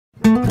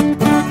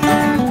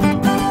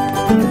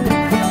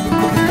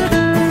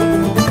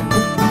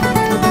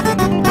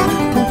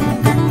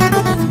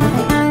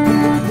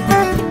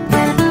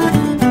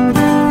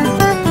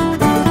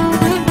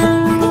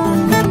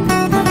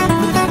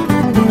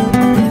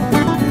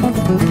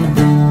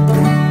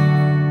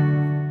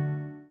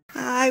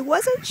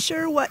wasn't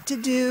sure what to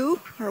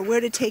do or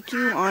where to take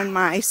you on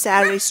my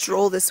Saturday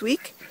stroll this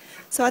week,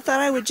 so I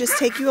thought I would just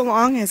take you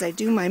along as I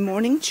do my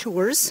morning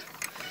chores.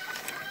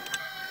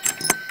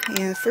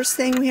 And the first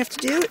thing we have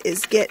to do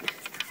is get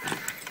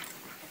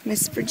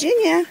Miss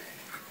Virginia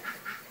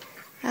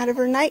out of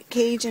her night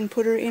cage and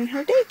put her in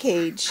her day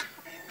cage.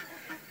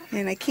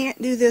 And I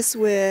can't do this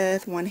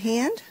with one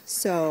hand,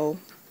 so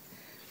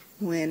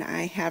when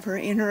I have her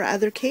in her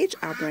other cage,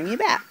 I'll bring you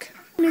back.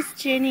 Miss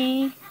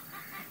Jenny,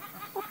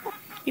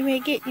 you ready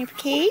to get in your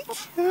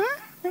cage? Huh?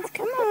 Let's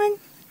come on.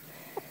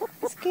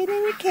 Let's get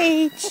in your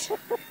cage.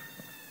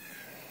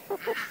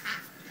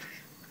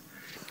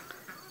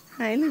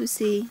 Hi,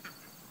 Lucy.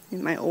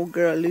 And my old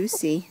girl,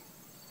 Lucy.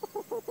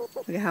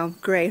 Look at how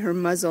gray her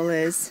muzzle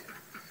is.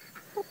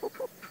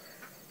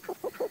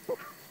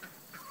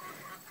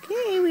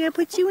 Okay, we gotta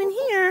put you in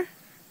here.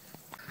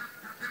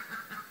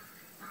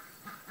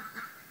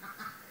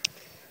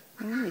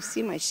 Oh, you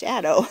see my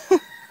shadow.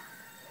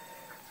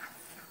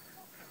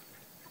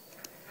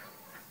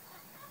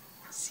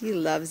 She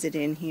loves it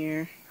in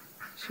here.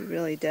 She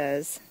really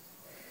does.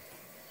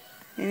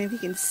 And if you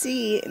can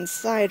see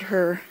inside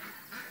her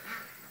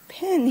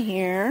pen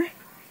here,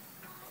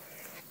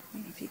 I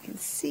don't know if you can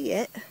see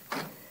it,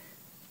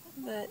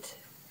 but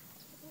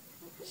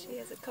she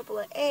has a couple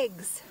of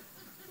eggs.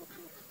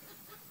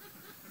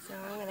 So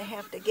I'm going to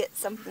have to get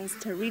something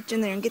to reach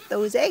in there and get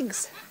those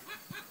eggs.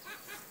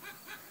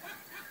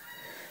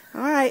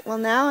 Alright, well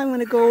now I'm going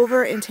to go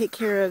over and take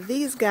care of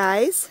these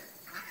guys.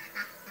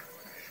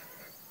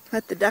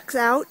 Let the ducks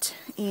out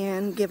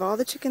and give all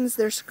the chickens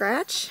their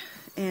scratch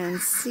and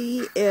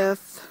see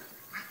if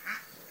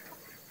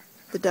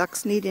the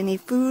ducks need any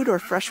food or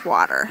fresh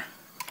water.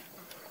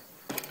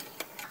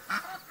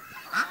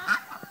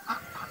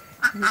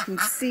 You can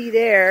see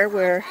there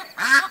where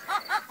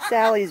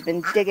Sally's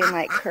been digging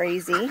like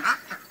crazy.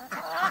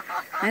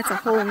 That's a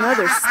whole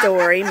nother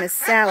story, Miss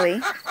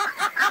Sally.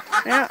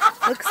 Well,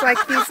 looks like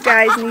these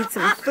guys need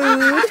some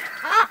food.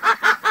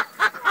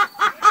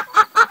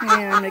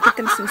 And I'm going to get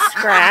them some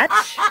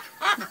scratch.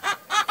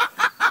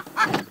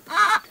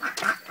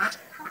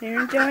 They're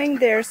enjoying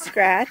their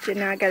scratch, and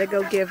now I got to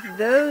go give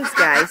those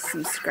guys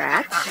some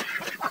scratch.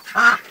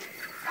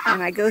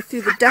 And I go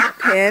through the duck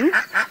pen.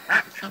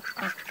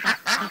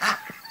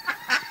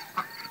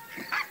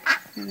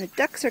 And the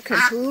ducks are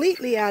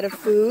completely out of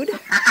food.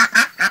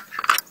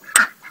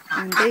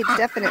 And they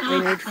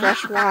definitely need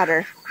fresh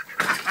water.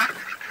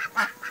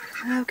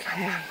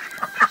 Okay.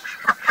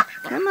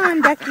 Come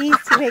on, duckies.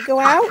 Can they go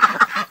out?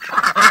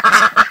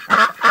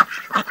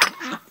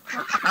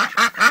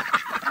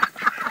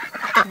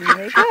 There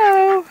they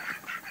go.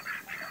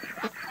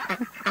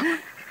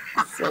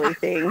 Silly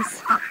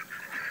things.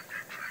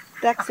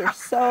 Ducks are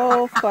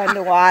so fun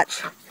to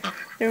watch.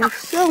 They're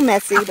so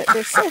messy, but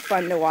they're so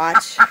fun to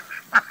watch.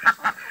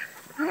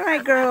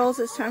 Alright girls,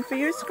 it's time for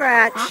your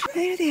scratch.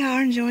 There they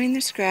are, enjoying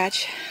their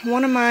scratch.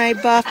 One of my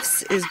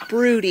buffs is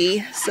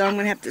broody, so I'm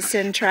going to have to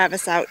send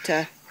Travis out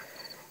to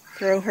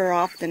throw her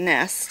off the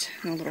nest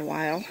in a little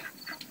while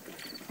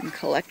and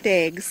collect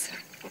eggs.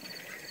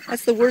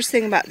 That's the worst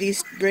thing about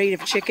these breed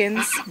of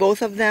chickens,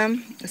 both of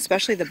them,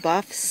 especially the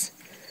buffs,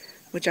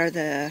 which are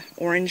the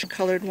orange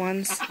colored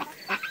ones.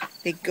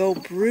 They go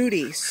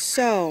broody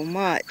so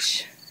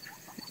much.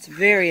 It's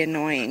very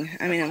annoying.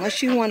 I mean,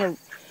 unless you want to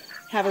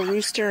have a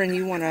rooster and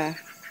you want to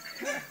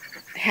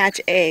hatch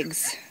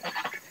eggs,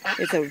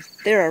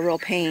 they're a real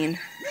pain.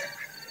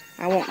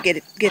 I won't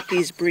get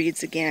these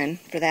breeds again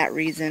for that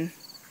reason.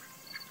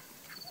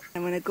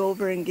 I'm going to go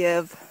over and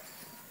give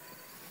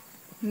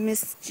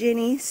Miss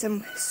Jenny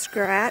some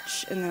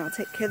scratch, and then I'll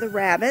take care of the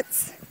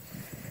rabbits.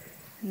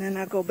 And then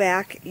I'll go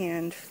back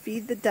and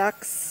feed the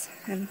ducks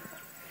and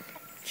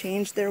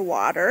change their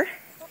water.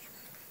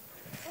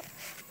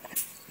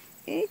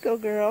 There you go,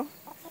 girl.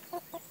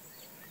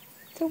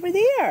 It's over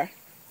there.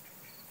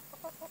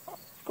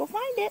 Go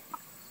find it.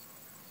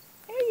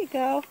 There you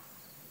go.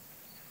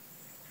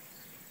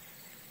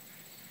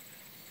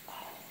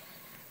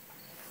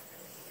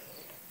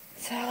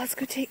 So let's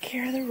go take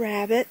care of the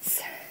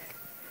rabbits.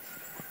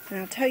 And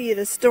I'll tell you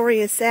the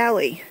story of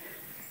Sally.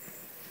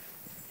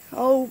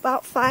 Oh,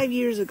 about 5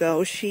 years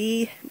ago,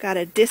 she got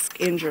a disc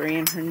injury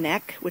in her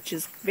neck, which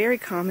is very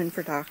common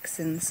for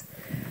dachshunds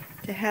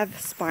to have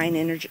spine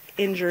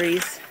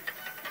injuries.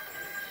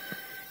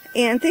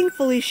 And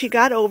thankfully, she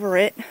got over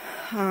it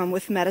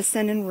with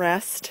medicine and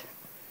rest.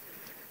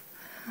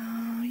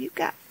 Oh, you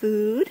got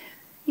food.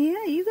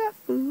 Yeah, you got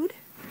food.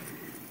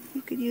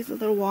 You could use a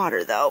little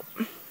water, though.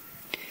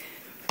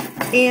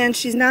 And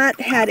she's not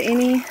had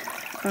any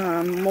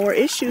more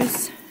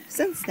issues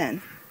since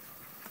then.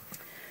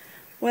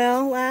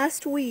 Well,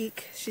 last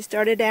week she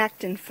started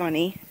acting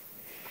funny,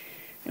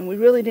 and we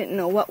really didn't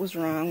know what was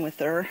wrong with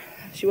her.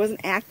 She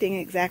wasn't acting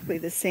exactly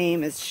the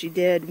same as she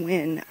did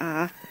when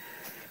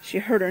she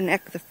hurt her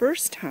neck the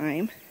first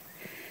time.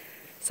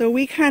 So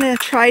we kind of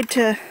tried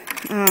to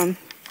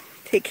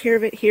take care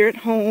of it here at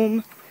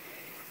home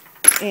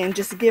and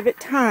just give it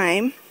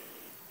time.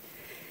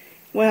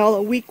 Well,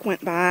 a week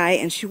went by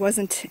and she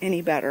wasn't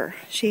any better.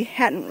 She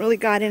hadn't really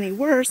got any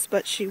worse,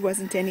 but she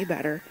wasn't any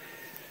better.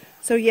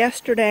 So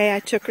yesterday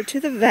I took her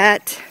to the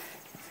vet,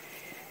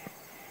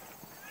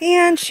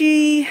 and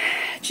she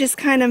just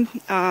kind of,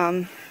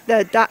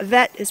 the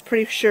vet is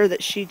pretty sure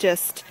that she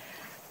just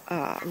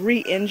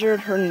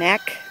re-injured her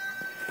neck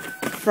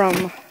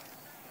from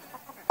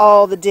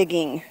all the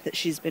digging that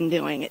she's been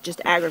doing. It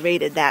just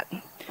aggravated that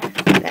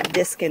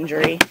disc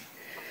injury.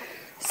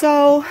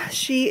 So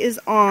she is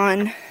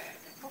on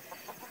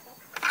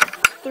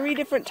 3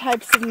 different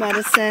types of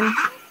medicine,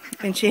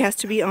 and she has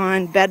to be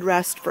on bed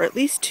rest for at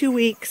least 2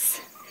 weeks.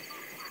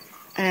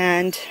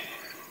 And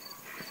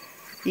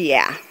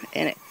yeah,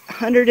 and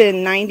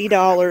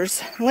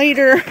 $190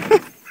 later.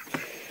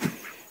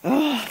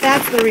 Oh,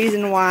 that's the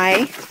reason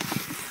why.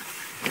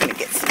 I'm gonna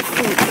get some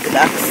food for the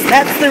ducks.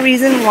 That's the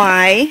reason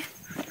why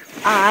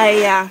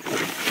I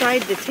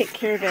tried to take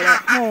care of it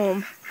at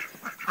home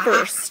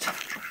first,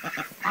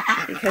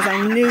 because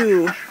I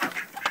knew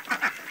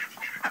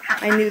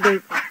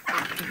the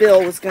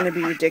bill was going to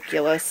be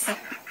ridiculous.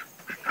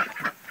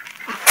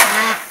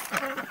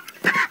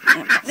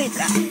 They've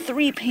got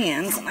 3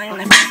 pans,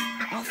 and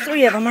all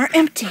 3 of them are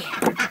empty.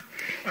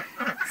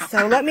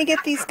 So let me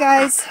get these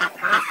guys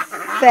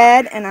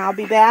fed, and I'll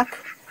be back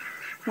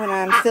when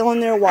I'm filling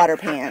their water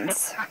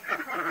pans.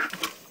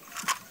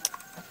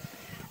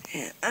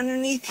 And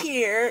underneath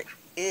here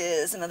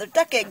is another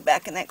duck egg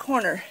back in that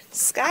corner.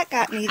 Scott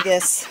got me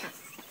this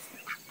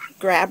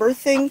grabber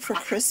thing for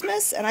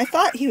Christmas, and I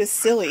thought he was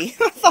silly.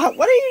 I thought,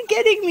 what are you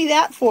getting me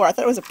that for? I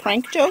thought it was a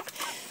prank joke,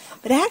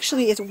 but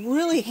actually it's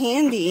really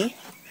handy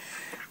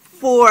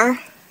for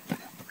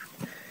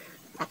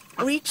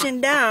reaching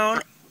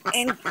down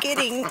and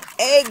getting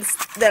eggs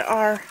that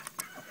are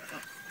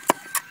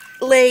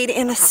laid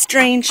in a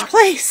strange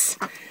place.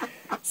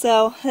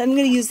 So I'm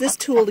going to use this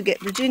tool to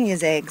get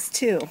Virginia's eggs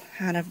too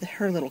out of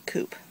her little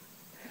coop.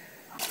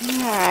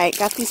 Alright,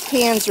 got these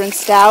pans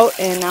rinsed out,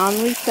 and now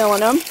I'm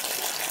refilling them.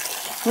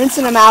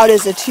 Rinsing them out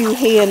is a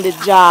two-handed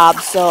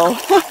job, so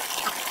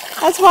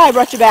that's why I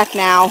brought you back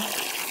now.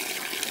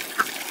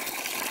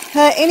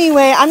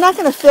 Anyway, I'm not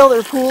going to fill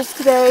their pools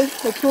today.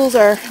 The pools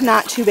are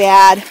not too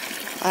bad.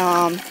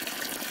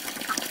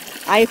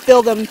 I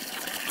fill them.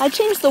 I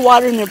change the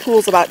water in their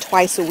pools about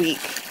twice a week.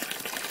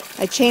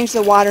 I change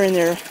the water in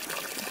their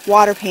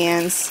water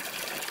pans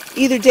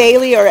either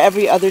daily or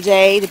every other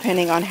day,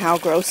 depending on how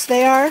gross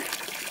they are.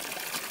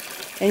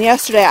 And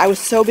yesterday I was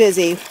so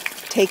busy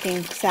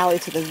taking Sally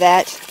to the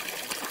vet.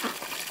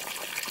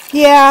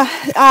 Yeah,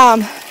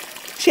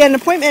 she had an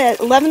appointment at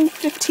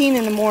 11:15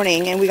 in the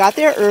morning, and we got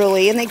there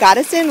early, and they got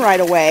us in right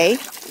away.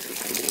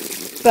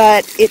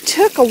 But it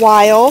took a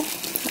while.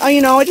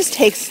 You know, it just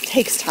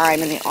takes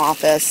time in the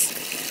office.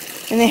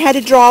 And they had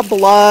to draw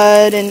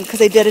blood, and because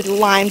they did a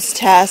Lyme's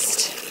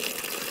test,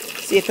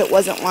 see if it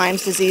wasn't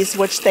Lyme's disease,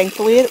 which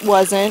thankfully it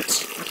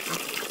wasn't.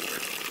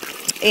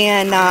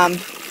 And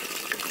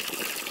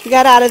we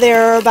got out of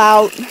there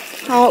about,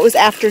 it was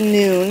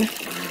afternoon.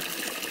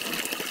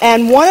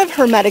 And one of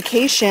her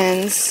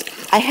medications,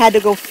 I had to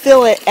go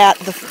fill it at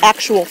the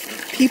actual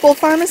People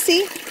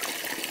Pharmacy.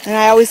 And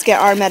I always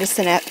get our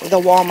medicine at the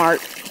Walmart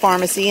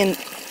pharmacy, and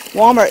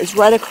Walmart is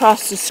right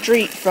across the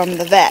street from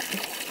the vet.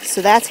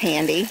 So that's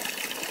handy.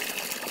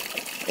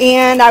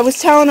 And I was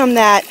telling them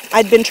that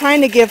I'd been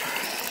trying to give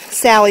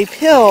Sally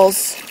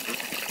pills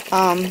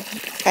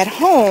at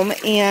home,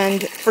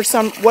 and for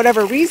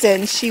whatever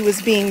reason, she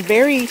was being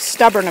very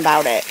stubborn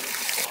about it.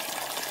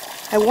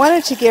 I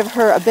wanted to give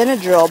her a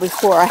Benadryl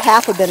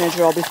half a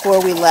Benadryl before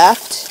we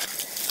left,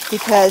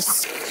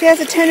 because she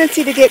has a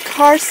tendency to get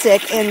car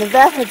sick, and the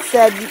vet had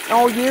said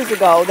years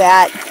ago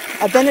that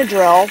a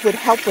Benadryl would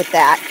help with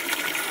that.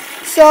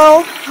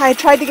 So I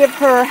tried to give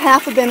her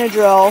half a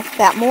Benadryl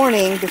that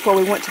morning before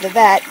we went to the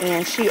vet,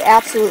 and she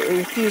absolutely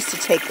refused to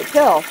take the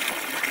pill,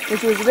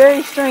 which was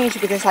very strange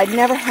because I'd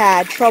never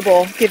had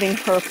trouble giving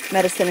her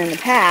medicine in the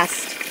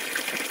past.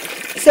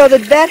 So the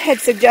vet had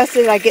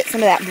suggested I get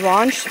some of that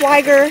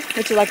Braunschweiger,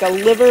 which is like a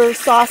liver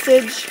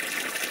sausage,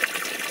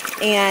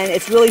 and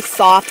it's really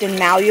soft and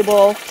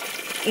malleable,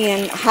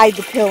 and hide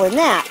the pill in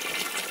that.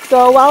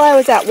 So while I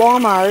was at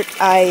Walmart,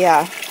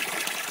 I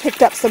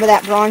picked up some of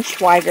that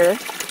Braunschweiger,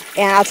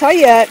 and I'll tell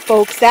you,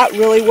 folks, that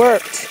really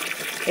worked.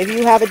 If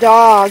you have a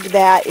dog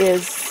that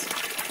is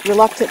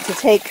reluctant to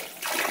take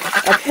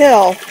a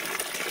pill,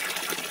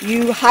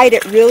 you hide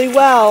it really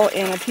well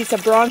in a piece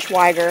of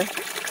Braunschweiger.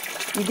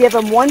 You give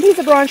them one piece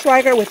of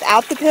Braunschweiger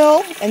without the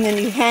pill, and then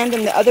you hand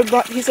them the other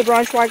piece of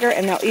Braunschweiger,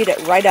 and they'll eat it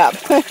right up.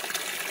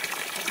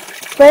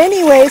 But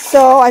anyway,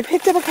 so I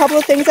picked up a couple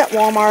of things at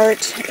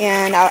Walmart,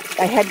 and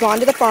I had gone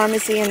to the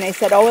pharmacy, and they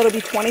said, it'll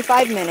be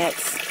 25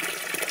 minutes.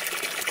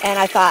 And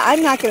I thought,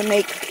 I'm not going to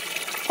make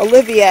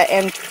Olivia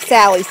and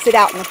Sally sit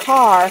out in the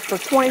car for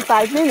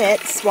 25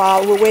 minutes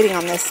while we're waiting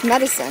on this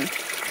medicine.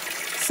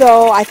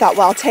 So I thought,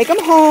 well, I'll take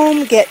them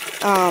home, get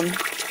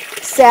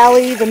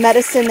Sally the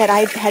medicine that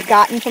I had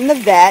gotten from the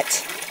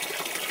vet,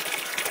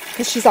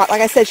 because she's on,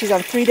 like I said, she's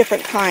on 3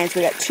 different kinds.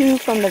 We got 2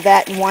 from the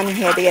vet and 1 we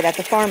had to get at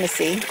the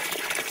pharmacy.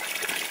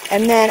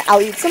 And then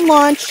I'll eat some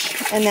lunch,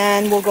 and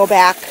then we'll go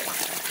back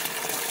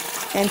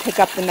and pick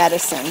up the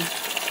medicine.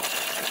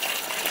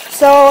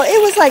 So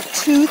it was like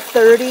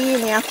 2:30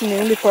 in the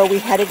afternoon before we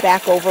headed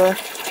back over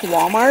to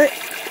Walmart.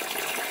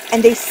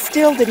 And they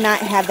still did not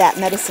have that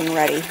medicine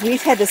ready.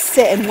 We've had to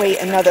sit and wait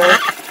another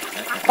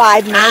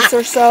 5 minutes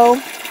or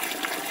so,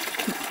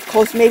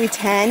 close maybe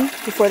 10,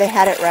 before they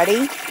had it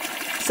ready.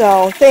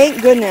 So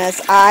thank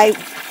goodness I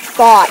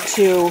thought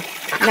to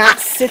not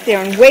sit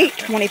there and wait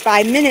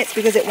 25 minutes,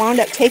 because it wound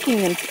up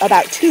taking them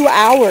about 2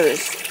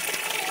 hours.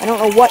 I don't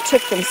know what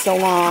took them so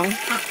long.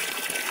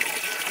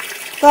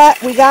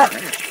 But we got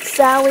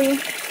Sally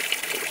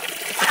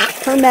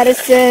her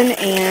medicine,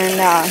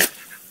 and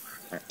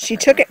she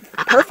took it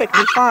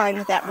perfectly fine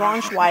with that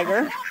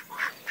Braunschweiger.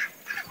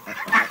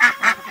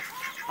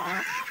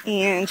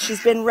 And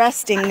she's been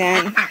resting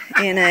then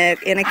in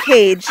a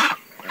cage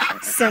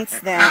since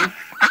then.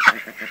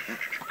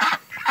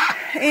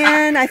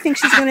 And I think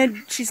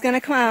she's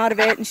gonna come out of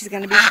it, and she's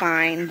gonna be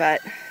fine.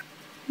 But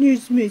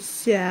there's Miss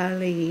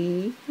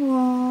Sally.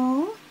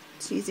 Aww.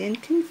 She's in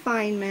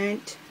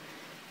confinement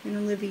in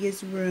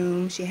Olivia's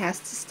room. She has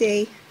to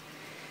stay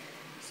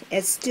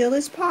as still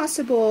as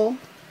possible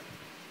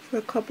for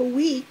a couple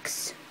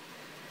weeks.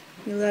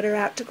 We let her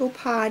out to go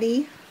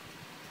potty,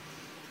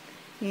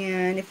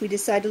 and if we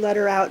decide to let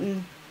her out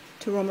and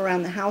to roam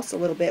around the house a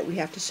little bit, we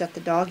have to shut the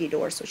doggy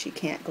door so she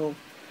can't go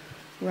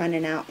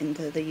running out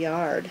into the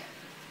yard.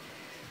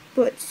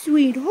 But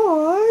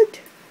sweetheart,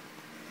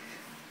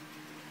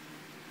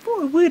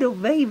 poor little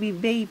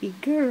baby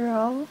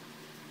girl,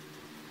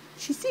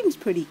 she seems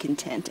pretty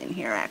content in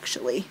here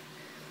actually.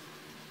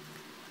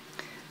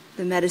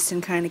 The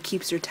medicine kind of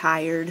keeps her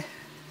tired,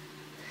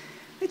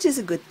 which is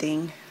a good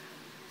thing.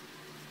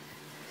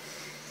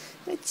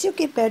 But you'll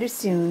get better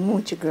soon,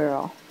 won't you,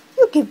 girl?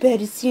 You'll get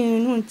better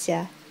soon, won't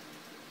ya?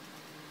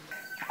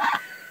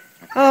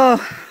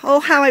 Oh,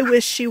 how I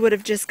wish she would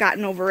have just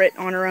gotten over it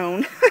on her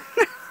own.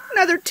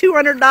 Another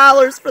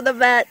 $200 for the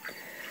vet.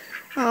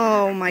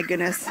 Oh my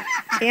goodness.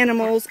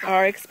 Animals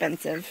are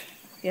expensive.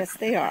 Yes,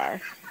 they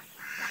are.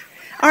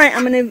 All right,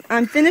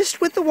 I'm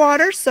finished with the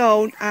water,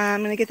 so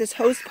I'm gonna get this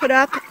hose put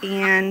up,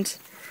 and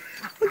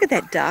look at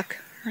that duck.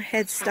 Her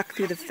head's stuck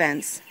through the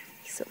fence.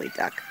 Silly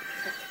duck.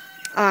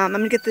 I'm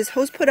gonna get this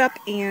hose put up,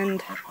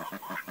 and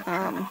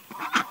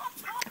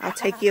I'll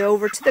take you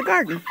over to the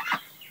garden.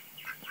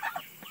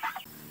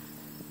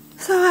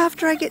 So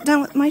after I get done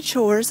with my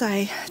chores,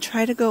 I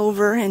try to go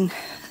over and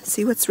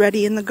see what's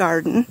ready in the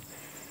garden.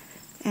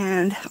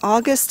 And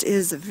August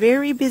is a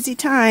very busy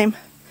time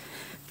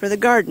for the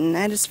garden,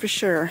 that is for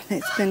sure.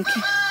 It's been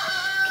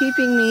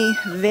keeping me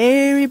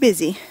very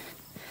busy.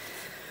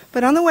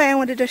 But on the way, I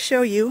wanted to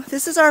show you,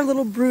 this is our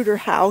little brooder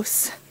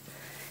house.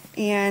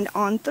 And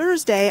on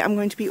Thursday, I'm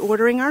going to be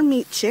ordering our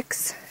meat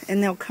chicks,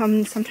 and they'll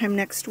come sometime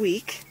next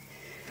week.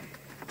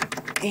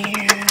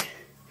 And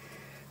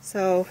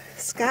so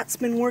Scott's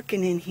been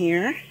working in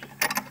here.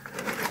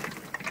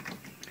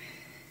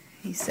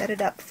 He set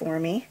it up for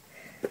me.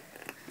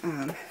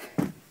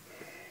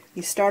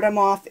 You start them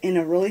off in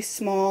a really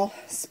small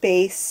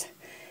space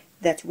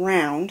that's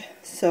round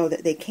so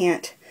that they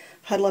can't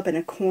huddle up in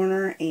a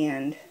corner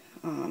and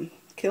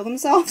kill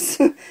themselves,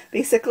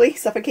 basically,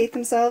 suffocate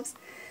themselves.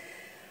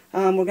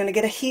 We're going to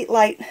get a heat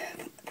light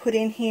put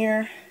in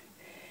here,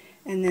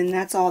 and then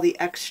that's all the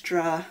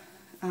extra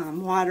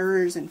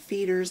waterers and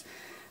feeders.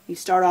 You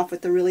start off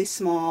with the really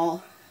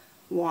small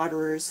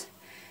waterers,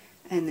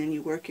 and then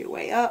you work your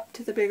way up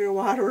to the bigger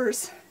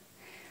waterers.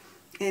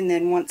 And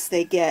then once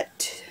they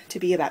get to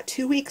be about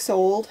 2 weeks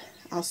old,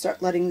 I'll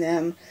start letting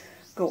them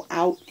go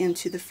out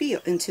into the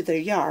field, into the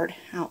yard,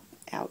 out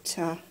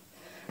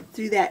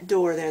through that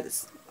door there.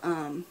 That's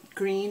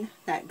green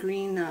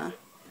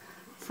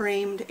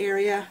framed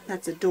area.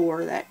 That's a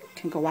door that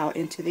can go out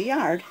into the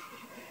yard.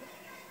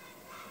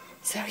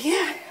 So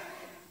yeah,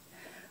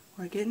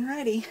 we're getting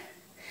ready.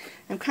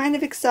 I'm kind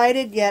of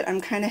excited, yet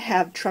I'm kind of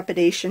have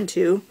trepidation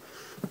too,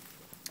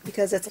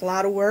 because it's a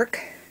lot of work.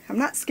 I'm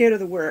not scared of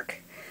the work.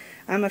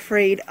 I'm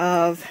afraid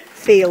of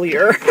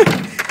failure.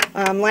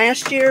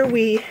 Last year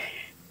we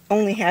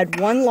only had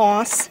one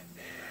loss.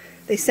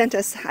 They sent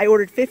us, I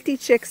ordered 50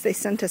 chicks, they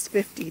sent us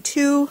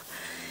 52,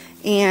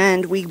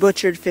 and we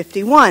butchered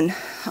 51.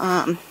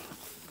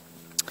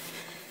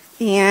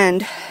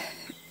 And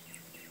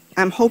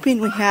I'm hoping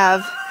we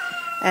have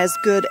as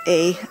good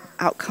a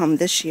outcome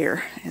this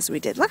year as we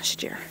did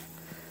last year.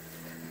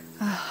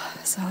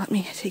 So let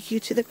me take you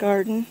to the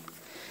garden,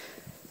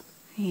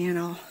 and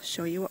I'll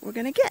show you what we're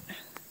going to get.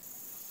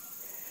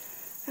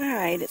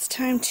 Alright, it's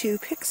time to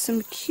pick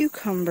some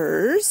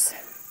cucumbers.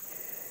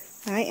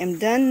 I am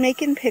done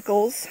making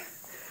pickles.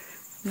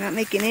 I'm not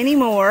making any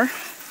more,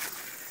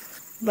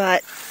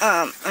 but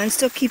I'm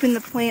still keeping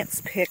the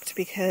plants picked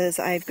because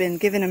I've been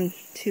giving them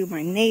to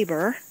my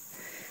neighbor.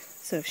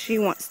 So if she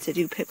wants to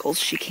do pickles,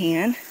 she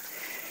can.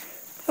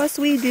 Plus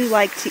we do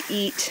like to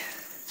eat,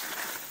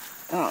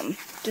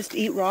 just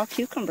eat raw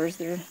cucumbers.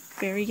 They're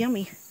very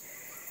yummy.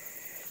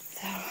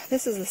 So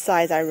this is the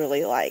size I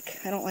really like.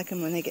 I don't like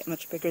them when they get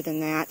much bigger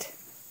than that.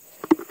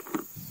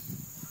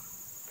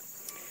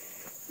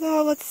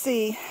 So let's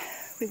see,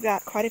 we've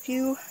got quite a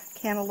few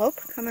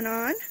cantaloupe coming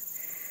on.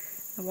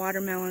 The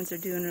watermelons are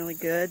doing really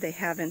good. They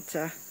haven't,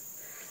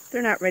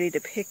 they're not ready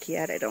to pick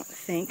yet, I don't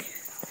think.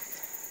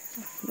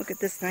 Look at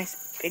this nice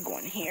big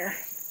one here.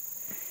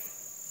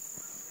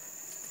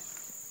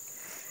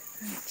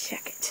 Let me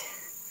check it.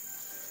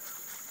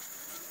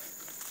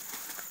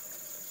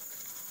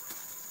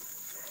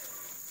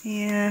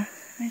 Yeah,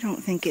 I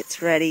don't think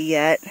it's ready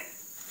yet.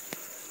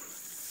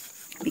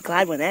 I'll be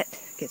glad when that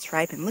gets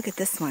ripe. And look at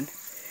this one.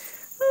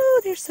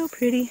 Oh, they're so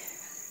pretty.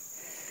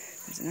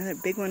 There's another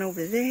big one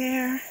over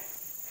there.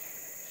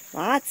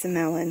 Lots of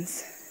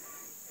melons.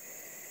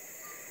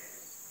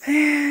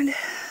 And,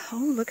 oh,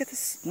 look at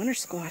this winter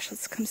squash.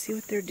 Let's come see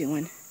what they're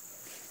doing.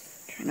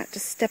 Try not to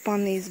step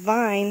on these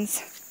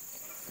vines.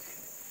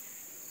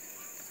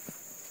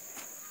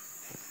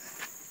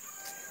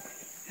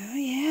 Oh,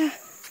 yeah.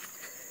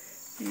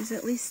 There's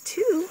at least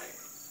two.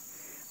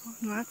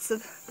 Lots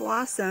of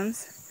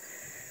blossoms.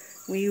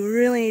 We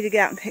really need to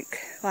get out and pick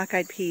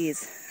black-eyed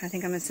peas. I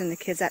think I'm going to send the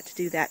kids out to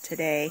do that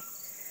today.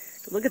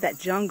 But look at that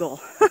jungle.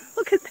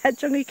 Look at that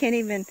jungle. You can't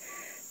even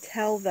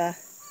tell the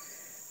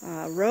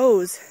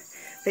rows.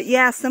 But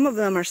yeah, some of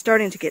them are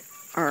starting to get,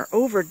 are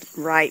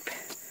overripe.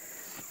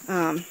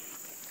 They're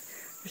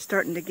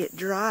starting to get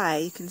dry.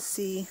 You can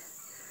see.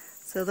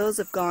 So those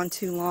have gone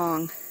too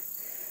long.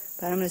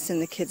 But I'm going to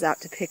send the kids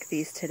out to pick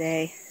these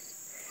today.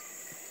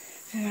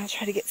 And I'll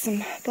try to get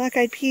some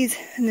black-eyed peas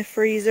in the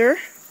freezer.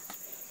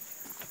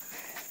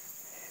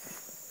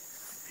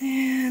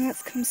 And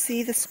let's come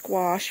see the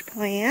squash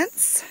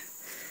plants.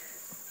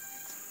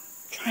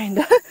 Trying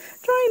to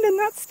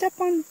not step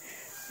on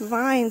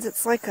vines.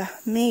 It's like a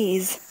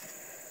maze.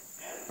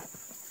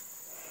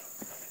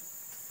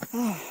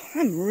 Oh,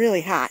 I'm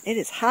really hot. It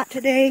is hot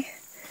today.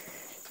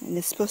 And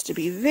it's supposed to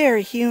be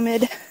very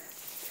humid.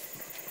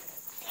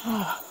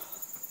 Oh,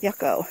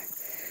 yucko.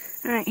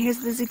 Alright,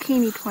 here's the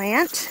zucchini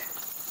plant.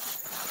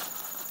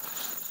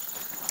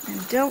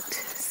 And don't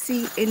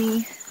see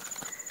any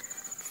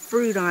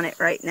fruit on it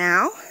right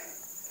now.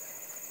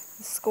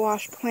 The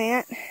squash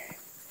plant.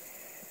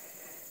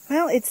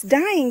 Well, it's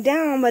dying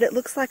down, but it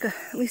looks like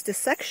at least a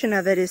section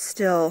of it is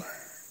still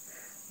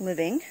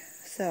living.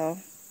 So,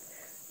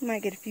 we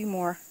might get a few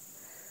more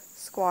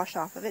squash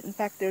off of it. In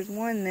fact, there's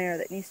one there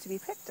that needs to be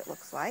picked, it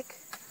looks like.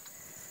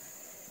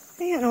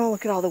 And oh,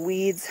 look at all the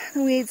weeds.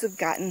 The weeds have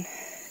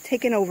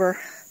taken over.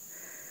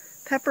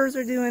 Peppers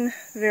are doing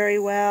very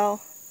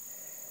well.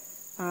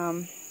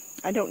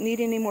 I don't need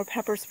any more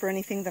peppers for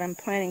anything that I'm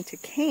planning to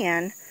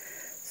can,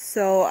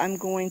 so I'm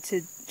going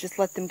to just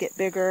let them get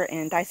bigger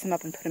and dice them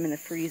up and put them in the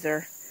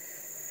freezer.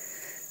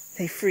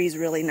 They freeze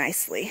really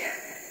nicely.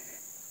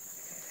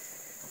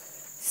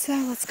 So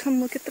let's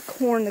come look at the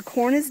corn. The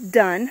corn is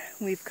done.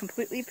 We've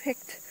completely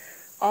picked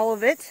all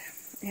of it,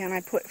 and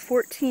I put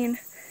 14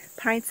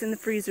 pints in the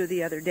freezer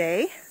the other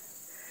day.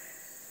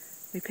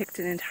 We picked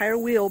an entire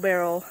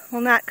wheelbarrow,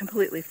 well, not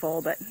completely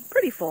full, but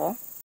pretty full.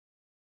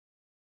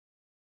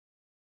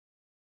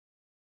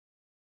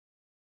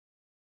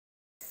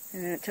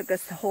 And then it took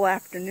us the whole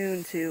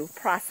afternoon to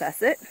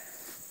process it.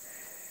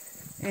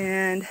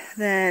 And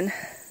then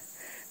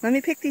let me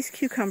pick these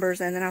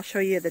cucumbers and then I'll show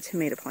you the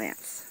tomato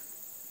plants.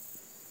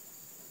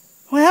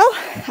 Well,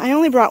 I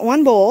only brought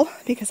one bowl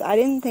because I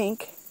didn't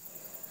think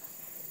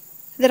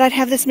that I'd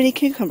have this many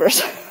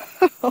cucumbers.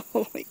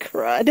 Holy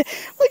crud.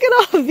 Look at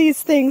all of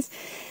these things.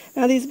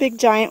 Now these big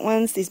giant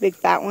ones, these big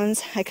fat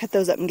ones, I cut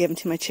those up and give them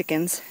to my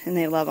chickens and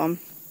they love them.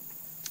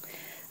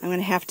 I'm going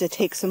to have to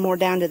take some more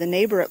down to the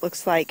neighbor, it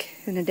looks like,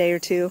 in a day or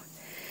two.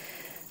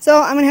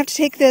 So I'm going to have to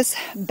take this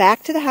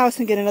back to the house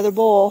and get another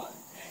bowl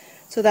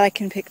so that I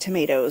can pick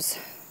tomatoes.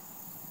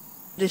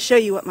 To show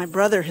you what my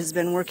brother has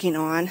been working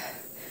on,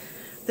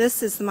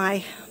 this is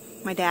my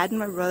dad and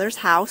my brother's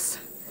house.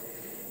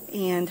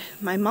 And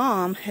my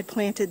mom had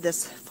planted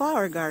this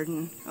flower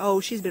garden. Oh,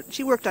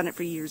 she worked on it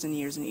for years and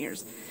years and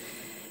years.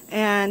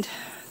 And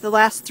the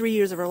last 3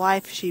 years of her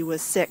life, she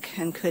was sick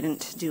and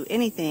couldn't do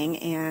anything.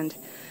 And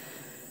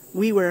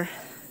we were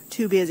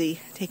too busy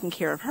taking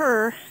care of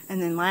her,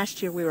 and then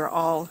last year we were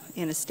all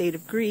in a state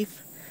of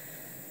grief,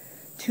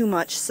 too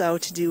much so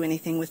to do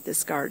anything with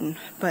this garden.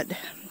 But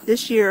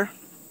this year,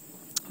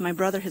 my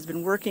brother has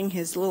been working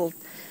his little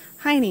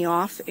hiney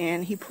off,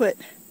 and he put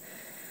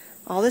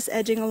all this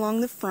edging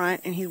along the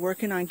front, and he's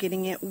working on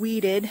getting it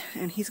weeded,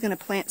 and he's going to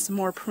plant some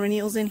more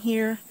perennials in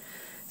here,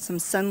 some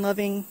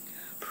sun-loving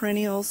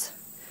perennials.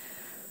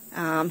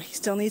 He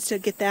still needs to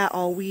get that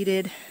all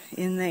weeded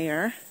in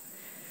there.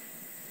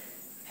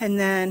 And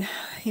then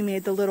he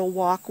made the little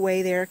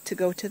walkway there to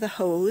go to the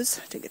hose,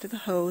 to get to the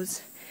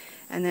hose,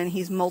 and then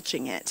he's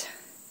mulching it.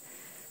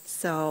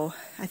 So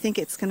I think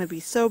it's going to be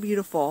so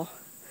beautiful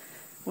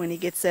when he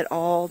gets it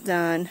all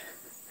done.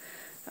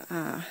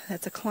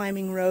 That's a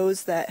climbing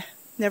rose that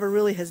never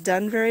really has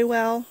done very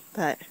well,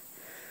 but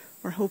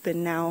we're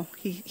hoping now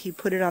he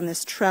put it on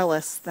this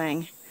trellis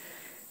thing.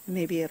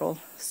 Maybe it'll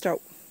start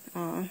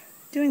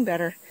doing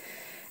better.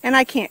 And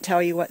I can't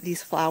tell you what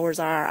these flowers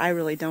are. I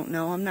really don't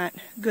know. I'm not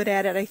good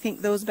at it. I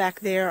think those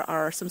back there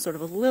are some sort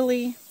of a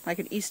lily, like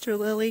an Easter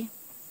lily.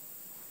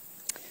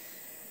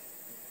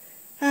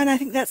 And I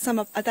think that's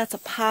a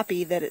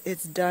poppy that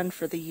it's done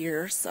for the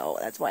year, so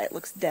that's why it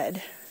looks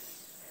dead.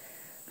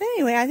 But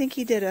anyway, I think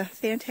he did a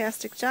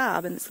fantastic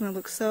job, and it's going to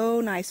look so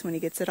nice when he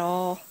gets it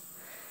all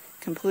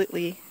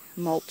completely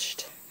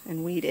mulched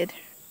and weeded.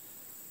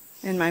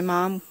 And my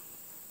mom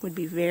would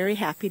be very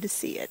happy to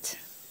see it.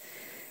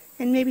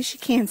 And maybe she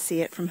can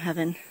see it from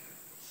heaven.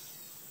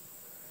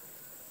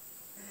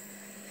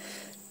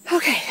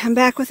 Okay, I'm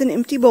back with an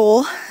empty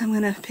bowl. I'm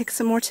going to pick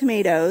some more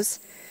tomatoes.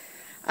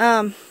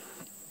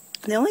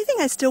 The only thing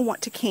I still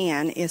want to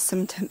can is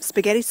some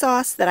spaghetti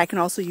sauce that I can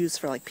also use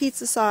for like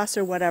pizza sauce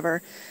or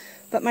whatever.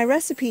 But my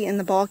recipe in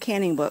the ball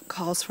canning book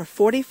calls for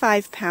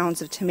 45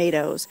 pounds of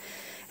tomatoes.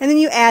 And then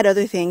you add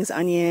other things,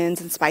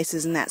 onions and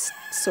spices and that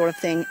sort of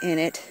thing in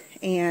it.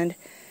 And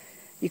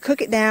you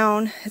cook it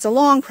down. It's a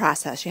long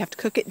process. You have to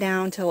cook it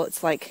down till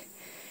it's like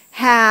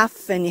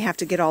half, and you have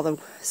to get all the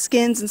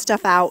skins and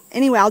stuff out.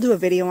 Anyway, I'll do a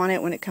video on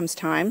it when it comes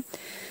time.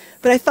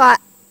 But I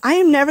thought, I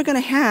am never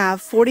going to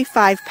have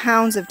 45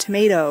 pounds of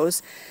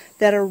tomatoes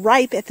that are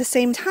ripe at the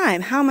same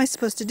time. How am I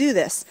supposed to do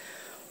this?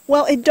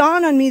 Well, it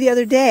dawned on me the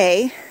other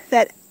day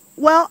that,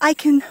 well, I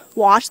can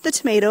wash the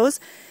tomatoes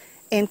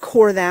and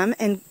core them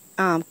and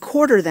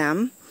quarter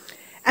them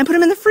and put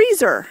them in the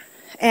freezer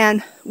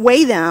and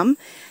weigh them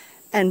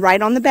and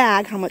write on the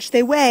bag how much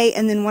they weigh,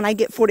 and then when I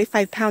get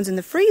 45 pounds in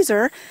the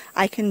freezer,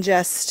 I can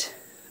just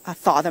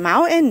thaw them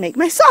out and make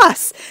my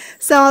sauce.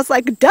 So I was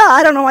like, duh,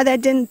 I don't know why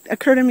that didn't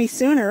occur to me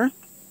sooner.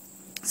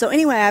 So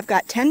anyway, I've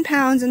got 10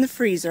 pounds in the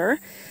freezer.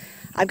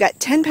 I've got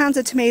 10 pounds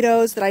of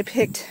tomatoes that I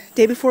picked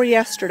day before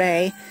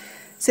yesterday,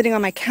 sitting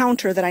on my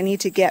counter that I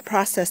need to get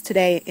processed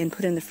today and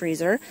put in the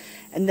freezer.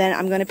 And then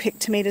I'm going to pick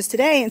tomatoes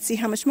today and see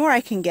how much more I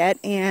can get,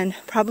 and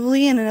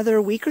probably in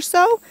another week or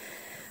so,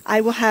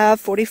 I will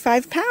have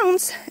 45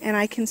 pounds and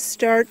I can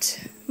start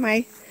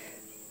my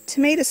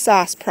tomato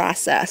sauce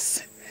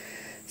process.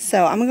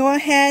 So I'm going to go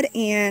ahead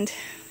and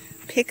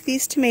pick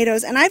these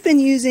tomatoes, and I've been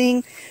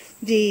using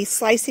the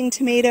slicing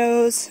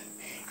tomatoes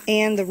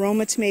and the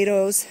Roma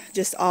tomatoes,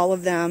 just all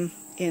of them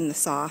in the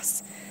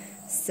sauce,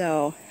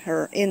 so,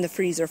 or in the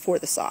freezer for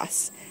the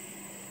sauce.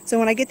 So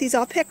when I get these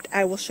all picked,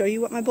 I will show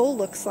you what my bowl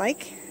looks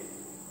like,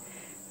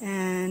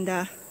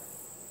 and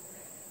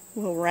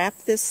we'll wrap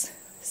this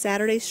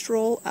Saturday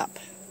stroll up.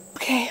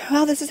 Okay,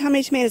 well, this is how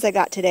many tomatoes I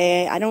got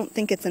today. I don't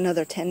think it's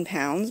another 10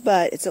 pounds,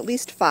 but it's at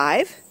least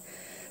 5.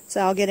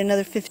 So I'll get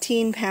another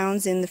 15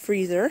 pounds in the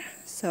freezer.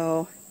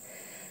 So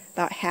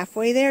about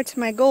halfway there to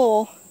my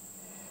goal.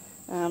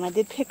 I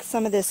did pick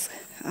some of this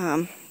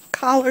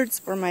collards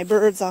for my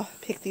birds. I'll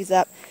pick these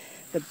up.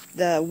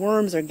 The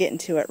worms are getting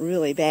to it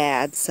really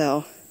bad,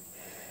 so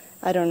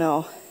I don't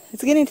know.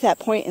 It's getting to that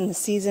point in the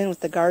season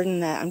with the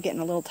garden that I'm getting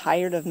a little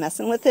tired of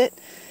messing with it.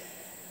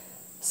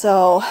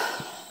 So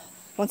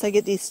once I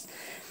get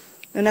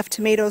enough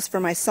tomatoes for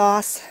my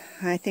sauce,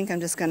 I think I'm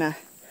just going to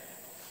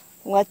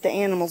let the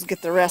animals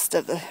get the rest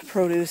of the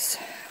produce,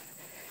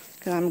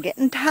 because I'm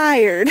getting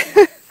tired.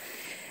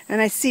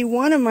 And I see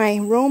one of my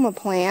Roma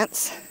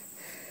plants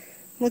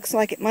looks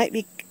like it might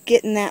be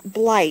getting that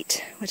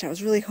blight, which I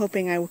was really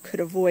hoping I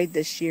could avoid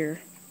this year.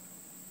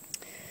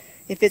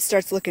 If it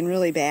starts looking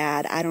really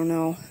bad, I don't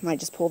know, I might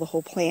just pull the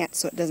whole plant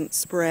so it doesn't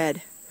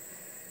spread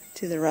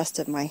to the rest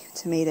of my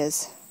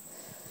tomatoes.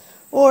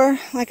 Or,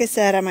 like I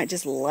said, I might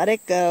just let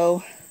it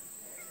go.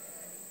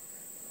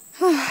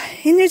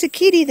 And there's a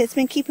kitty that's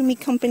been keeping me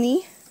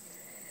company.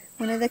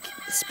 One of the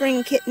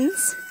spring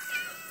kittens.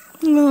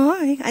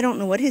 Oh, I don't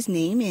know what his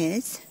name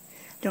is.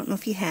 Don't know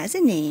if he has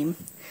a name.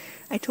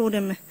 I told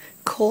him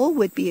Cole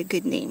would be a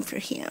good name for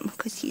him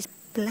because he's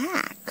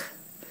black.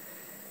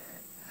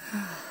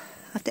 I'll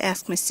have to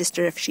ask my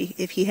sister if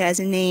he has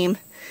a name.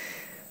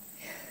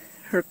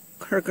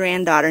 Her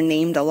granddaughter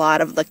named a lot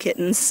of the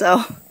kittens,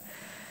 so...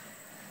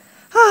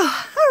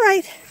 Oh, all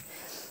right.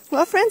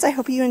 Well, friends, I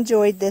hope you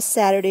enjoyed this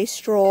Saturday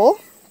stroll.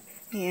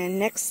 And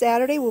next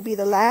Saturday will be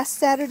the last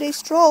Saturday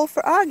stroll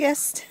for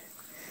August.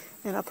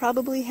 And I'll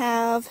probably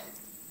have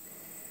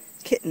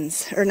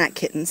kittens, or not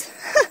kittens,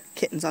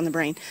 kittens on the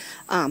brain,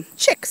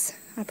 chicks.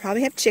 I'll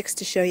probably have chicks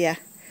to show you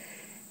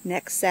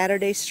next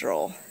Saturday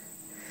stroll.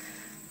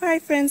 All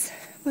right, friends,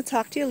 we'll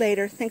talk to you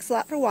later. Thanks a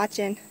lot for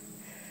watching.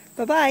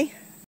 Bye-bye.